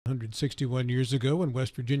161 years ago when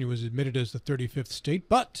West Virginia was admitted as the 35th state.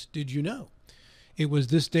 But did you know it was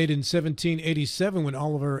this date in 1787 when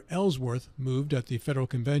Oliver Ellsworth moved at the Federal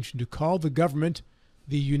Convention to call the government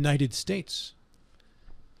the United States?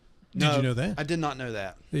 Did you know that? I did not know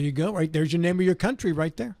that. There you go. Right there's your name of your country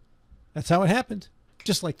right there. That's how it happened.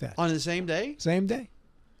 Just like that. On the same day? Same day.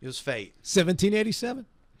 It was fate. 1787.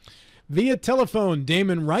 Via telephone,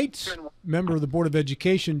 Damon Wright, member of the Board of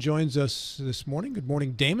Education, joins us this morning. Good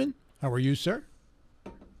morning, Damon. How are you, sir?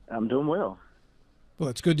 I'm doing well. Well,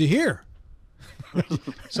 that's good to hear.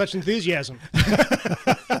 Such enthusiasm.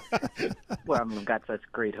 Well, I mean, we've got such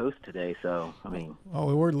great hosts today, so, I mean.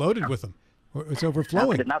 Oh, we're loaded with them. It's How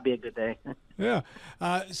overflowing. could it not be a good day? Yeah.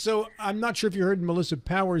 So I'm not sure if you heard Melissa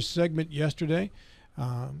Powers' segment yesterday.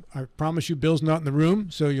 I promise you Bill's not in the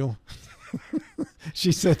room, so you'll –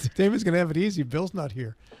 she said Damon's going to have it easy. Bill's not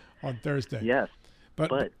here on Thursday. Yes,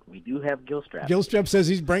 but we do have Gilstrap. Gilstrap says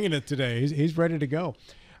he's bringing it today. He's ready to go.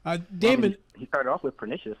 Damon – he started off with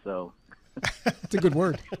pernicious, so. It's a good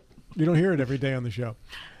word. You don't hear it every day on the show.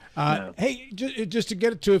 No. Hey, just to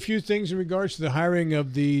get to a few things in regards to the hiring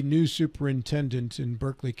of the new superintendent in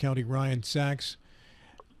Berkeley County, Ryan Sachs,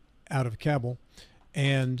 out of Cabell,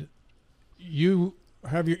 and you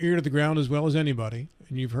have your ear to the ground as well as anybody,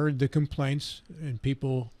 and you've heard the complaints, and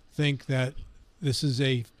people think that this is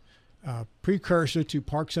a precursor to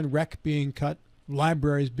Parks and Rec being cut,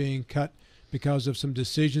 libraries being cut because of some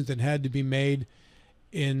decisions that had to be made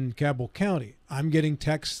in Cabell County. I'm getting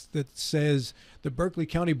texts that says the Berkeley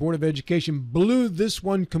County Board of Education blew this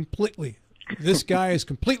one completely. This guy is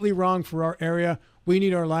completely wrong for our area. We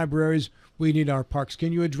need our libraries. We need our parks.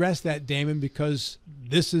 Can you address that, Damon? Because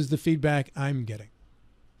this is the feedback I'm getting.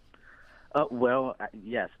 Well,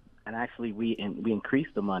 yes, and actually we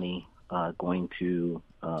increased the money going to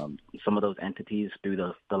some of those entities through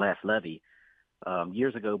the last levy.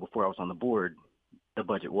 Years ago, before I was on the board, the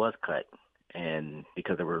budget was cut, and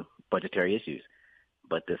because there were budgetary issues.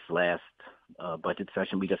 But this last budget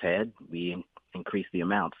session we just had, we increased the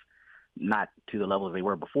amounts, not to the levels they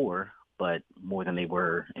were before, but more than they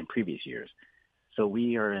were in previous years. So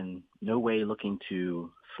we are in no way looking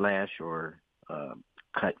to slash or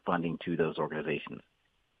cut funding to those organizations.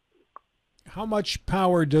 How much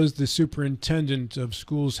power does the superintendent of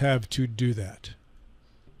schools have to do that?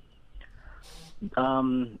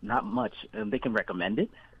 Not much. They can recommend it,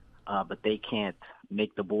 but they can't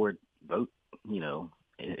make the board vote,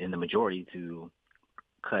 in the majority to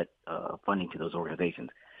cut funding to those organizations.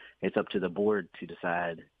 It's up to the board to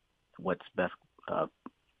decide what's best,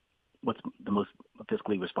 what's the most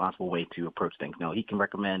fiscally responsible way to approach things. Now, he can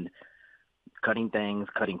recommend cutting things,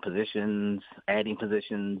 cutting positions, adding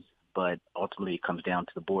positions, but ultimately it comes down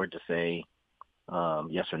to the board to say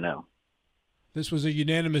yes or no. This was a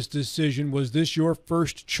unanimous decision. Was this your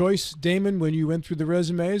first choice, Damon, when you went through the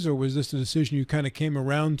resumes, or was this a decision you kind of came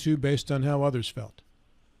around to based on how others felt?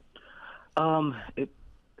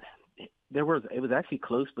 It was actually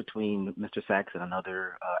close between Mr. Sachs and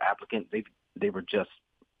another applicant. They were just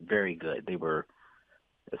very good. They were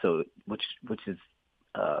which is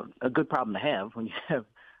a good problem to have when you have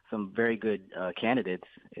some very good candidates.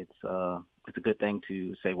 It's a good thing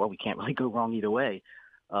to say, well, we can't really go wrong either way.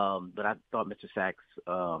 But I thought Mr. Sachs,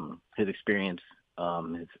 his experience,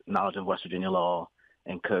 his knowledge of West Virginia law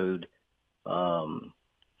and code, some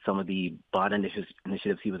of the bond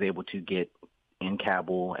initiatives he was able to get in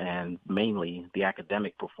Cabell, and mainly the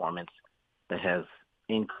academic performance that has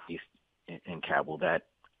increased in Cabell, that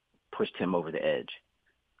pushed him over the edge.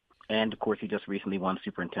 And, of course, he just recently won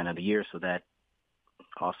Superintendent of the Year, so that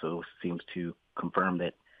also seems to confirm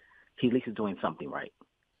that he at least is doing something right.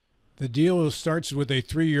 The deal starts with a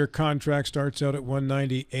 3-year contract, starts out at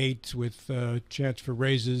 $198 with a chance for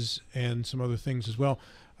raises and some other things as well.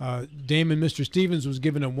 Damon, Mr. Stevens was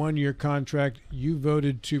given a 1-year contract. You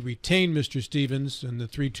voted to retain Mr. Stevens in the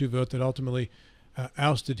 3-2 vote that ultimately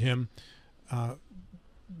ousted him.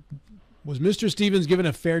 Was Mr. Stevens given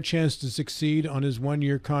a fair chance to succeed on his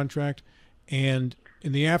 1-year contract? And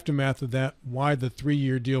in the aftermath of that, why the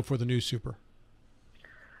 3-year deal for the new super?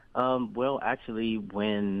 Well, actually,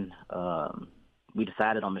 when we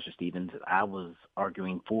decided on Mr. Stevens, I was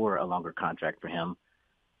arguing for a longer contract for him.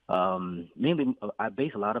 Mainly, I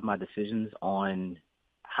base a lot of my decisions on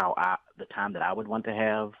the time that I would want to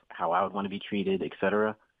have, how I would want to be treated, et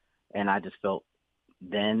cetera. And I just felt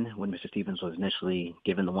then, when Mr. Stevens was initially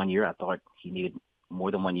given the 1 year, I thought he needed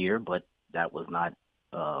more than 1 year, but that was not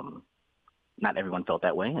everyone felt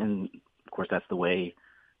that way. And of course, that's the way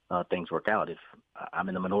things work out. If I'm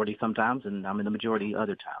in the minority sometimes and I'm in the majority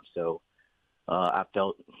other times. So I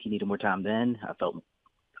felt he needed more time then. I felt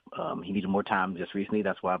He needed more time just recently.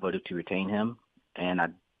 That's why I voted to retain him, and I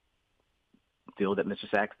feel that Mr.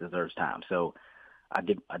 Sachs deserves time. So I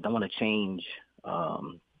don't want to change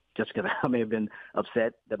just because I may have been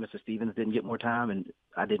upset that Mr. Stevens didn't get more time, and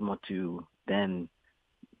I didn't want to then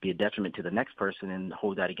be a detriment to the next person and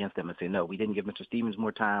hold that against them and say, no, we didn't give Mr. Stevens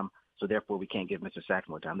more time, so therefore we can't give Mr. Sachs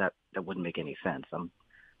more time. That wouldn't make any sense. I'm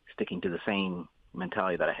sticking to the same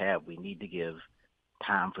mentality that I have. We need to give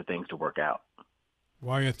time for things to work out.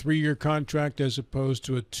 Why a 3-year contract as opposed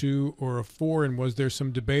to a 2 or a 4? And was there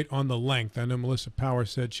some debate on the length? I know Melissa Power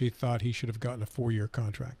said she thought he should have gotten a 4-year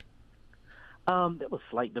contract. There was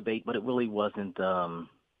slight debate, but it really wasn't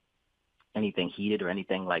anything heated or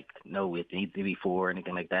anything like, no, it needs to be 4 or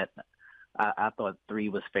anything like that. I thought 3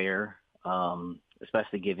 was fair,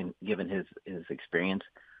 especially given his experience.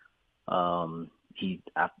 He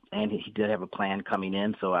did have a plan coming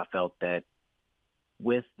in, so I felt that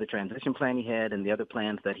with the transition plan he had and the other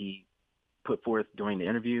plans that he put forth during the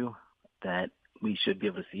interview, that we should be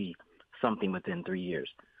able to see something within 3 years.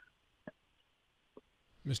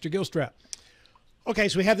 Mr. Gilstrap. Okay,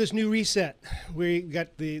 so we have this new reset. We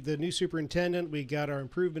got the new superintendent. We got our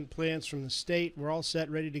improvement plans from the state. We're all set,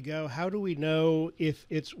 ready to go. How do we know if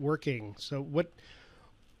it's working? So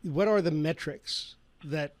what are the metrics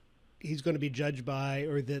that he's going to be judged by,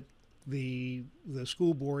 or that the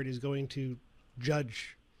school board is going to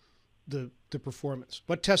judge the performance?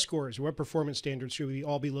 What test scores or what performance standards should we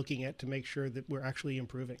all be looking at to make sure that we're actually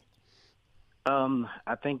improving?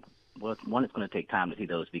 I think, well, one, it's going to take time to see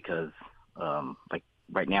those because like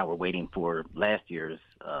right now we're waiting for last year's,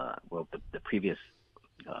 the previous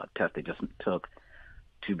test they just took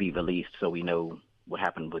to be released, so we know what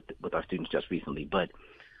happened with our students just recently. But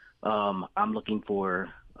I'm looking for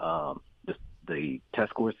the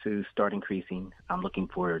test scores to start increasing. I'm looking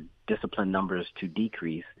for discipline numbers to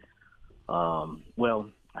decrease. Well,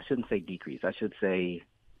 I shouldn't say decrease. I should say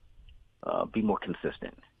be more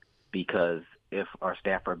consistent, because if our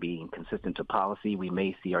staff are being consistent to policy, we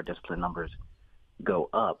may see our discipline numbers go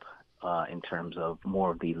up in terms of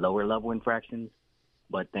more of the lower level infractions.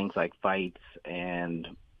 But things like fights and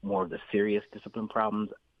more of the serious discipline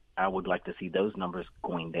problems, I would like to see those numbers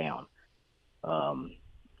going down.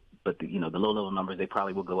 But the low level numbers, they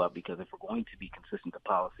probably will go up, because if we're going to be consistent to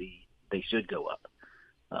policy, they should go up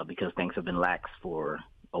because things have been lax for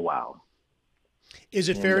a while. Is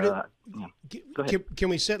it fair to Go ahead. Can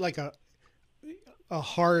we set like a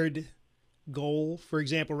hard goal? For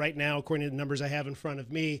example, right now, according to the numbers I have in front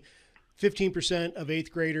of me, 15% of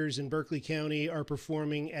 8th graders in Berkeley County are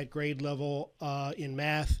performing at grade level in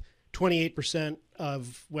math. 28%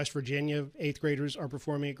 of West Virginia 8th graders are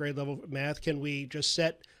performing at grade level math. Can we just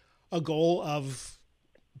set a goal of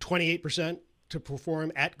 28% to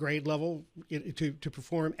perform at grade level, to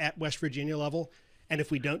perform at West Virginia level? And if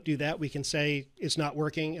we don't do that, we can say it's not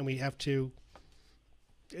working and we have to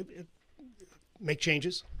make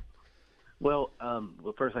changes? Well,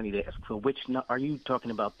 first I need to ask, so are you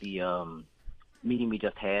talking about the meeting we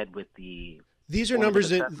just had with the... These are numbers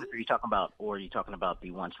that... Are you talking about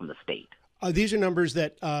the ones from the state? These are numbers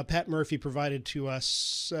that Pat Murphy provided to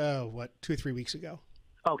us, 2 or 3 weeks ago.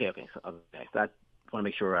 Okay. So I want to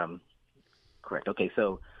make sure I'm correct. Okay,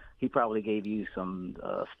 so he probably gave you some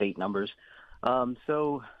state numbers.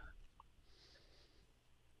 So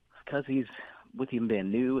because with him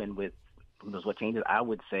being new and with who knows what changes, I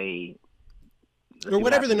would say... Or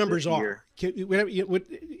whatever the numbers are.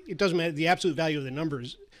 It doesn't matter. The absolute value of the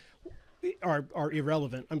numbers are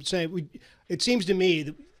irrelevant. I'm saying it seems to me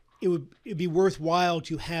that it'd be worthwhile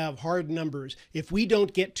to have hard numbers. If we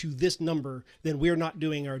don't get to this number, then we're not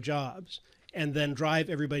doing our jobs, and then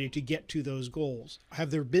drive everybody to get to those goals.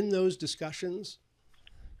 Have there been those discussions?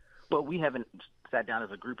 Well, we haven't sat down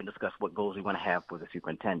as a group and discussed what goals we want to have for the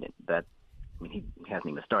superintendent. He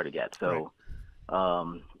hasn't even started yet. So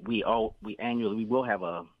right. We will have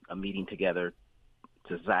a meeting together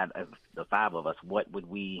to decide, the 5 of us, what would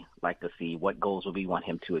we like to see, what goals would we want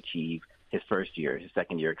him to achieve his first year, his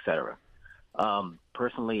second year, et cetera.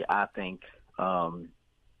 Personally, I think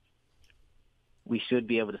we should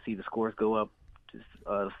be able to see the scores go up.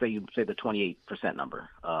 Say the 28% number.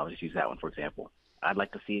 Just use that one, for example. I'd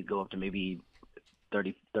like to see it go up to maybe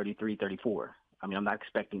 30, 33, 34. I mean, I'm not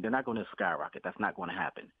expecting, they're not going to skyrocket. That's not going to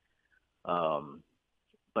happen.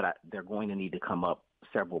 But they're going to need to come up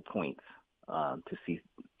several points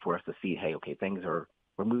for us to see, hey, okay,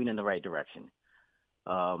 we're moving in the right direction.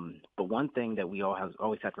 But one thing that we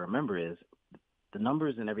always have to remember is the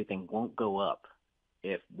numbers and everything won't go up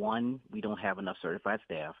if, 1, we don't have enough certified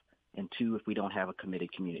staff, and 2, if we don't have a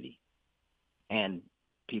committed community and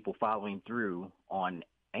people following through on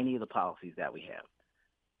any of the policies that we have.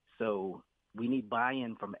 So we need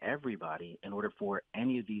buy-in from everybody in order for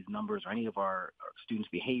any of these numbers or any of our students'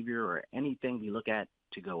 behavior or anything we look at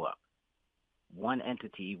to go up. One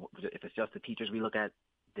entity, if it's just the teachers we look at,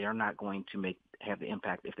 they're not going to have the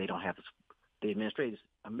impact if they don't have the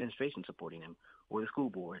administration supporting them, or the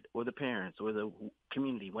school board, or the parents, or the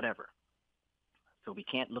community, whatever. So we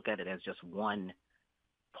can't look at it as just one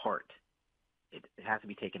part. It has to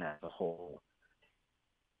be taken as a whole.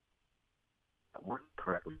 Work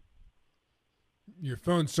correctly. Your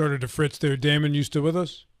phone started to fritz there, Damon. You still with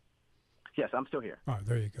us? Yes, I'm still here. Oh,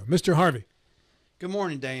 there you go. Mr. Harvey. Good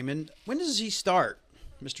morning, Damon. When does he start,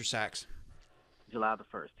 Mr. Sachs? July the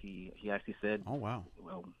 1st. He actually said, Oh, wow.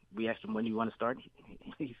 well, we asked him, when do you want to start?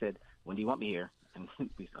 He said, when do you want me here? And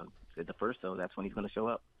we said the 1st, so that's when he's going to show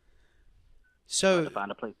up. So To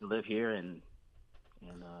find a place to live here and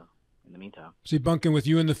in the meantime. Is he bunking with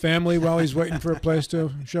you and the family while he's waiting for a place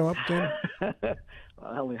to show up, Damon?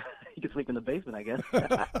 Well, he can sleep in the basement, I guess.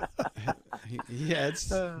 yeah, it's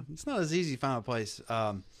not as easy to find a place.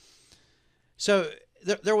 So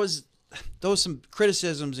there was some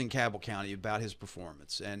criticisms in Cabell County about his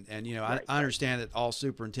performance, and you know, Right. I understand that all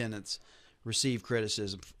superintendents receive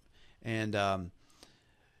criticism, and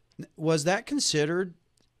was that considered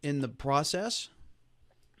in the process?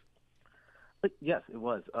 But yes, it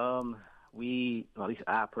was. Well, at least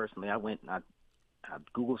I personally, I went and I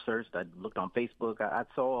Google searched, I looked on Facebook, I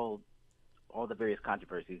saw all the various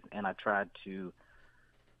controversies, and I tried to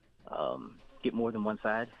get more than one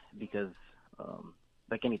side because,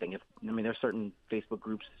 like anything, there's certain Facebook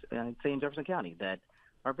groups, say in Jefferson County, that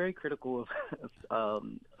are very critical of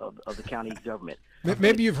the county government.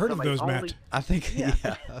 Maybe you've heard of Somebody those, only- Matt. I think, Yeah.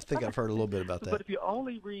 I think I've heard a little bit about But that. if you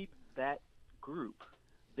only read that group,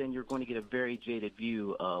 then you're going to get a very jaded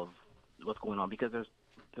view of what's going on, because there's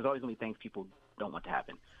always going to be things people don't want to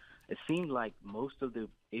happen. It seemed like most of the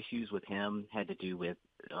issues with him had to do with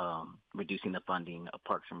reducing the funding of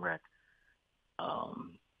Parks and Rec.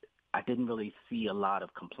 I didn't really see a lot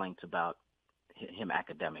of complaints about him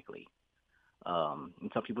academically.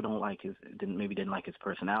 And some people didn't like his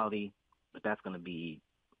personality, but that's going to be,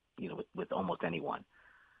 with almost anyone.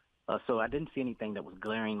 So I didn't see anything that was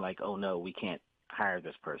glaring like, oh no, we can't hire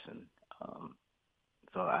this person.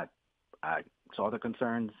 So I saw the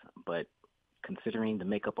concerns, but considering the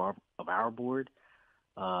makeup of our board,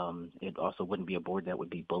 it also wouldn't be a board that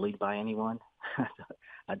would be bullied by anyone.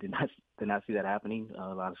 I did not see that happening.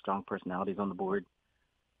 A lot of strong personalities on the board.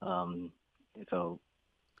 So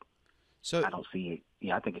I don't see it.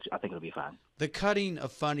 Yeah, I think it'll be fine. The cutting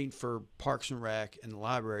of funding for Parks and Rec and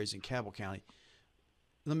libraries in Cabell County,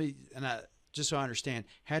 just so I understand,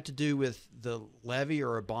 had to do with the levy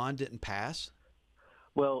or a bond didn't pass?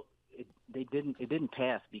 Well, it didn't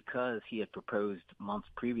pass because he had proposed months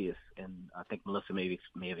previous, and I think Melissa may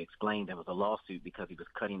have explained there was a lawsuit because he was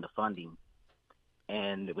cutting the funding,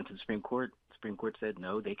 and it went to the Supreme Court. The Supreme Court said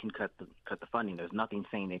no, they can cut the funding. There's nothing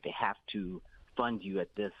saying that they have to fund you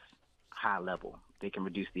at this high level. They can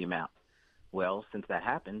reduce the amount. Well, since that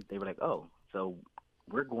happened, they were like, oh, so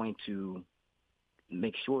we're going to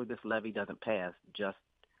make sure this levy doesn't pass just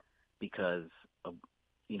because of,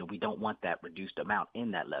 we don't want that reduced amount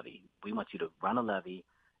in that levy. We want you to run a levy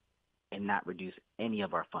and not reduce any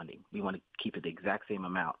of our funding. We want to keep it the exact same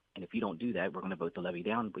amount. And if you don't do that, we're going to vote the levy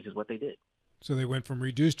down, which is what they did. So they went from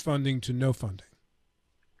reduced funding to no funding.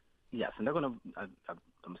 Yes, and they're going to,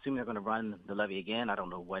 I'm assuming they're going to run the levy again. I don't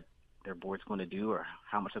know what their board's going to do or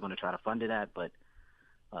how much they're going to try to fund it at, but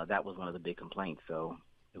that was one of the big complaints. So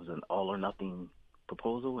it was an all or nothing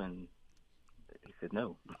proposal, and he said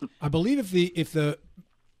no. I believe if the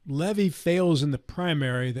levy fails in the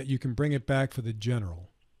primary, that you can bring it back for the general.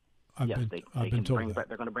 I've been told that.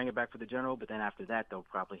 They're going to bring it back for the general, but then after that, they'll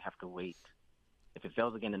probably have to wait. If it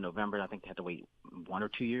fails again in November, I think they have to wait 1 or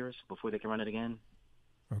 2 years before they can run it again.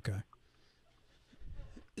 Okay.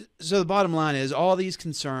 So the bottom line is all these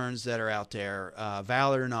concerns that are out there,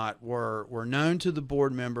 valid or not, were known to the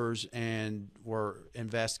board members and were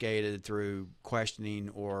investigated through questioning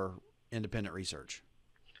or independent research.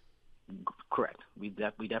 Correct. We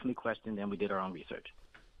definitely questioned and we did our own research.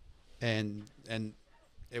 And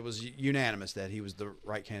it was unanimous that he was the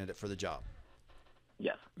right candidate for the job.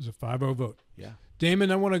 Yes. It was a 5-0 vote. Yeah.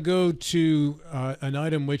 Damon, I want to go to an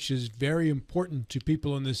item which is very important to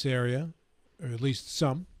people in this area, or at least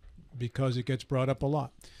some, because it gets brought up a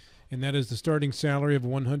lot. And that is the starting salary of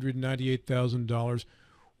 $198,000,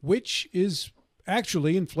 which is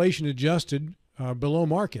actually inflation adjusted below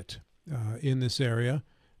market in this area.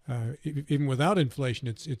 Even without inflation,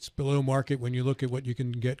 it's below market when you look at what you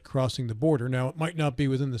can get crossing the border. Now, it might not be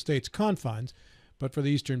within the state's confines, but for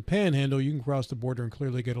the Eastern Panhandle, you can cross the border and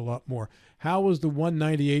clearly get a lot more. How was the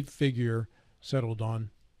 198 figure settled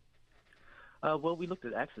on? Well, we looked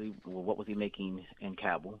at actually what was he making in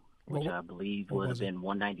Cabell, which I believe would have been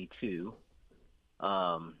 192,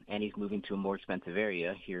 and he's moving to a more expensive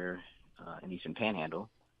area here in Eastern Panhandle.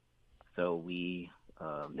 So we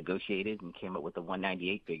negotiated and came up with a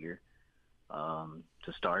 198 figure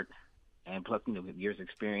to start, and plus, years of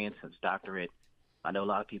experience, his doctorate. I know a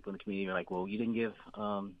lot of people in the community are like, well, you didn't give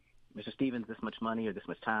Mr. Stevens this much money or this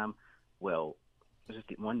much time. Well,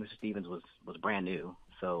 Mr. Stevens was brand new,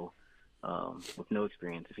 so with no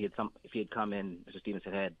experience. If he had come in, Mr. Stevens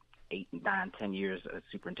had 8, 9, 10 years as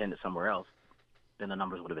superintendent somewhere else, then the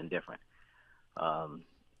numbers would have been different.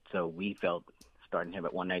 So we felt starting him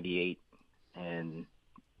at 198 and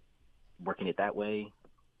working it that way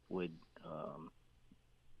would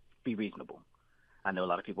be reasonable. I know a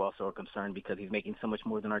lot of people also are concerned because he's making so much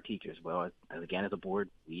more than our teachers. Well, as a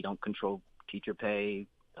board, we don't control teacher pay,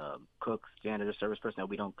 cooks, janitors, service personnel.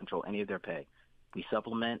 We don't control any of their pay. We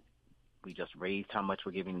supplement. We just raised how much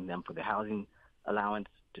we're giving them for the housing allowance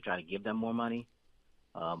to try to give them more money.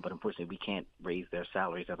 But unfortunately, we can't raise their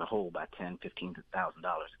salaries as a whole by $10,000, $15,000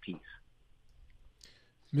 a piece.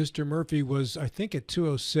 Mr. Murphy was, I think, at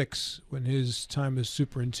 206 when his time as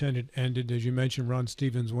superintendent ended. As you mentioned, Ron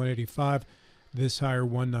Stevens, 185. This hire,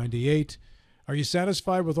 198. Are you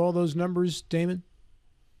satisfied with all those numbers, Damon?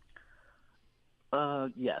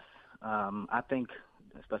 Yes. I think,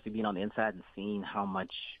 especially being on the inside and seeing how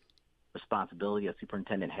much responsibility a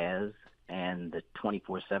superintendent has and the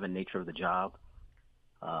 24/7 nature of the job,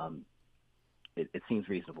 it seems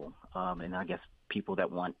reasonable. And I guess people that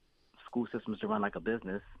want school systems to run like a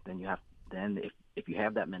business, if you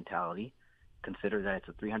have that mentality, consider that it's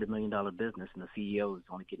a $300 million business and the CEO is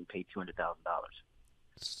only getting paid $200,000.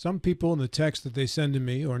 Some people in the text that they send to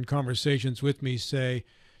me or in conversations with me say,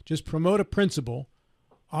 just promote a principal,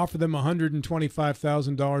 offer them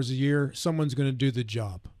 $125,000 a year, someone's going to do the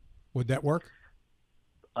job. Would that work?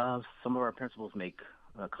 Some of our principals make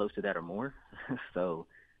close to that or more. So,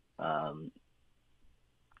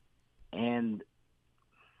 and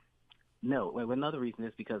no, another reason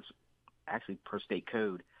is because actually per state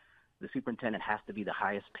code, the superintendent has to be the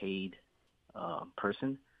highest paid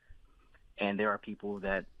person. And there are people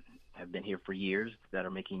that have been here for years that are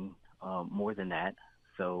making more than that.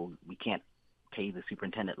 So we can't pay the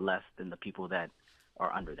superintendent less than the people that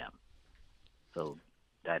are under them. So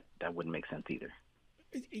that wouldn't make sense either.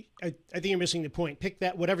 I think you're missing the point. Pick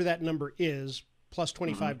that, whatever that number is, plus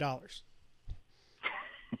 $25. Mm-hmm.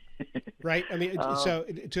 Right? I mean, so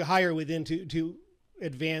to hire within, to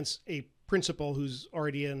advance a principal who's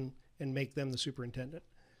already in and make them the superintendent.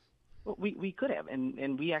 Well, we could have,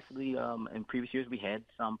 and we actually in previous years we had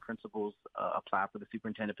some principals apply for the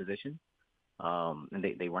superintendent position, and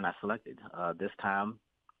they were not selected. This time,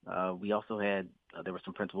 we also had there were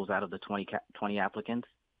some principals out of the 20 applicants.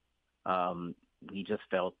 We just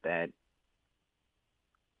felt that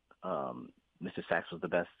Mr. Sachs was the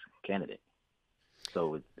best candidate.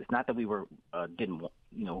 So it's not that we were are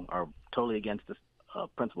totally against this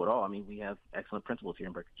principal at all. I mean, we have excellent principals here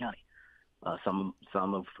in Berkeley County.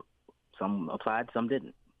 Some applied, some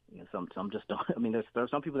didn't. Some just don't. I mean, there are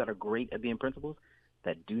some people that are great at being principals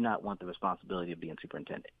that do not want the responsibility of being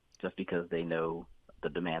superintendent just because they know the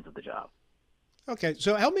demands of the job. Okay,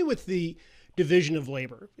 so help me with the division of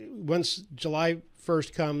labor. Once July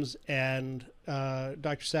 1st comes and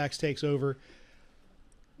Dr. Sachs takes over,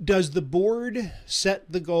 does the board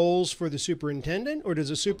set the goals for the superintendent, or does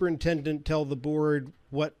the superintendent tell the board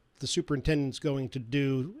what the superintendent's going to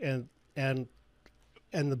do, and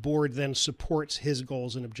the board then supports his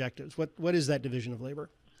goals and objectives? What is that division of labor?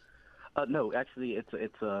 No, actually,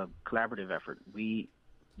 it's a collaborative effort.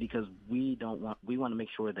 Because we want to make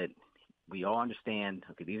sure that we all understand.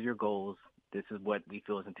 Okay, these are your goals. This is what we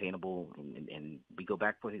feel is attainable, and we go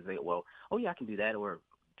back and say, well, oh yeah, I can do that, or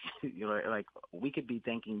like we could be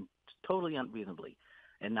thinking totally unreasonably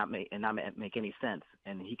and not make any sense,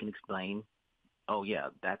 and he can explain, oh yeah,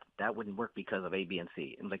 that wouldn't work because of A, B, and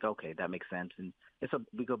C, and like, okay, that makes sense, and so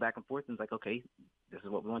we go back and forth, and it's like, okay, this is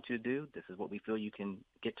what we want you to do, this is what we feel you can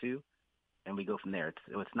get to, and we go from there.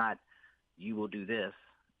 It's not you will do this,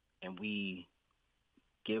 and we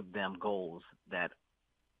give them goals that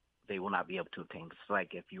they will not be able to obtain. It's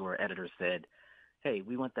like if your editor said, hey,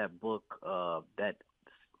 we want that book, that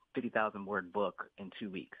 50,000 word book in 2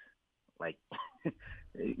 weeks. Like,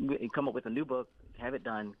 you come up with a new book, have it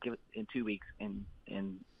done, give it in 2 weeks, and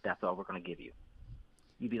that's all we're going to give you.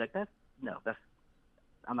 You'd be like, I'm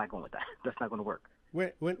not going with that. That's not going to work.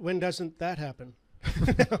 When doesn't that happen?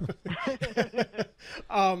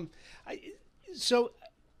 So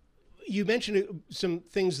you mentioned some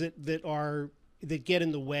things that get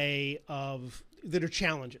in the way of, that are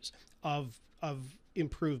challenges of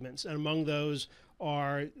improvements, and among those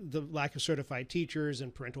are the lack of certified teachers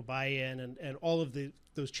and parental buy-in and all of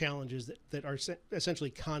those challenges that are essentially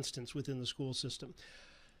constants within the school system.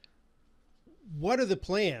 What are the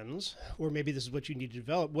plans, or maybe this is what you need to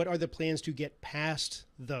develop, what are the plans to get past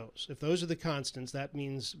those? If those are the constants, that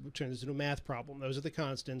means we turn this into a math problem. Those are the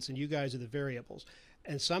constants, and you guys are the variables.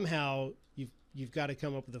 And somehow you've got to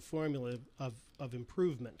come up with a formula of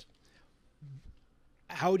improvement.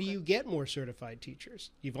 How do you get more certified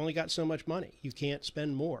teachers? You've only got so much money. You can't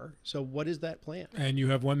spend more. So what is that plan? And you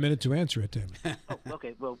have 1 minute to answer it, Damon.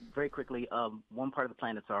 Okay. Well, very quickly, one part of the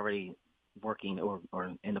plan that's already working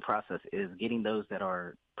or in the process is getting those that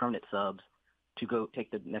are permanent subs to go take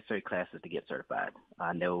the necessary classes to get certified.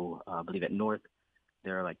 I know, I believe at North,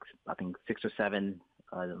 there are I think 6 or 7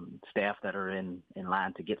 staff that are in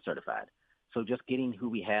line to get certified. So just getting who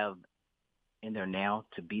we have in there now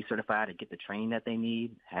to be certified and get the training that they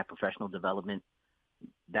need, have professional development,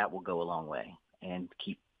 that will go a long way, and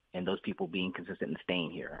those people being consistent and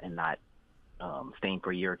staying here and not staying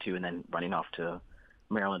for a year or two and then running off to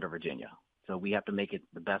Maryland or Virginia. So we have to make it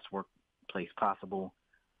the best workplace possible.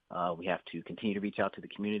 We have to continue to reach out to the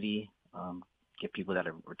community, get people that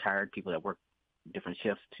are retired, people that work different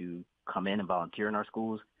shifts to come in and volunteer in our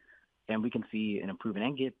schools, and we can see an improvement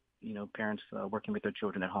and get parents working with their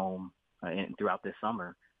children at home and throughout this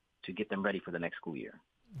summer to get them ready for the next school year.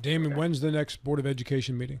 Damon, when's the next Board of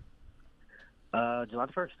Education meeting? July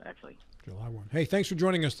the 1st, actually. July 1. Hey, thanks for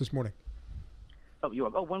joining us this morning. Oh, you're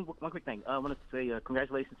welcome. One quick thing. I wanted to say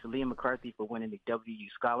congratulations to Liam McCarthy for winning the WU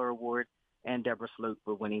Scholar Award and Deborah Sloat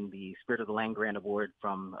for winning the Spirit of the Land Grant Award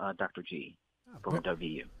from Dr. G from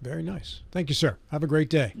WU. Very nice. Thank you, sir. Have a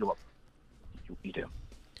great day. You're welcome. You too.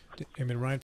 Damon Ryan.